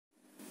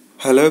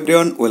Hello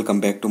everyone, welcome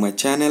back to my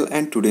channel,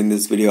 and today in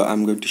this video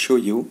I'm going to show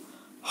you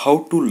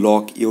how to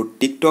lock your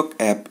TikTok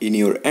app in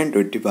your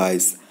Android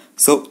device.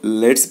 So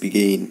let's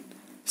begin.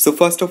 So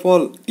first of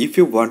all, if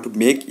you want to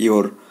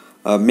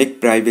make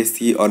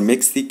privacy or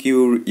make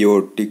secure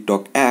your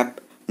TikTok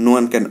app, no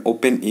one can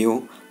open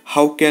you.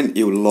 How can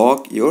you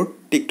lock your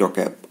TikTok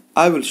app?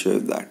 I will show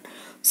you that.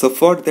 So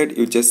for that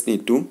you just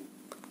need to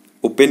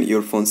open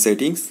your phone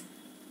settings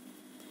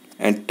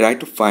and try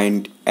to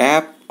find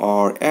app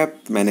or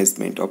app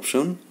management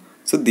option.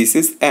 So this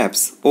is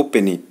apps,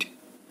 open it.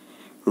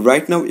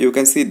 Right now you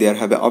can see there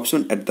have an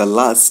option at the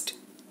last,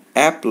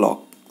 app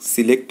lock.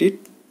 Select it.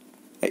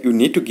 You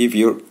need to give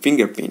your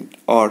fingerprint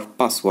or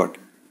password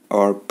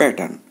or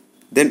pattern,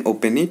 then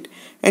open it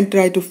and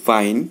try to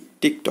find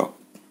TikTok.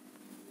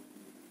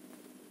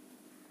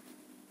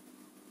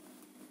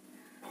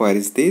 Where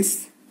is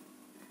this?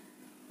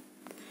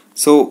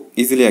 So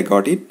easily I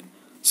got it.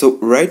 So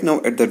right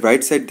now at the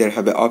right side there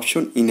have an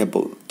option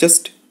enable.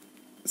 Just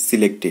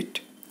select it,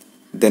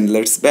 then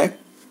let's back.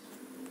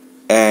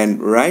 And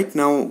right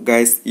now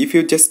guys, if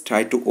you just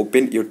try to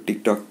open your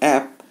TikTok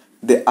app,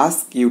 they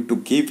ask you to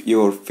give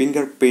your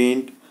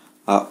fingerprint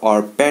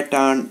or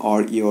pattern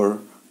or your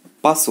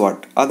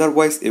password,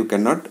 otherwise you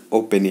cannot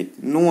open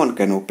it. No one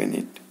can open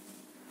it.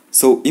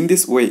 So in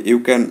this way you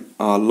can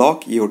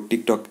lock your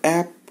TikTok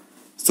app.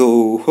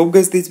 So hope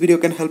guys this video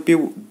can help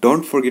you.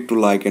 Don't forget to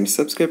like and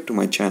subscribe to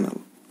my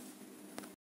channel.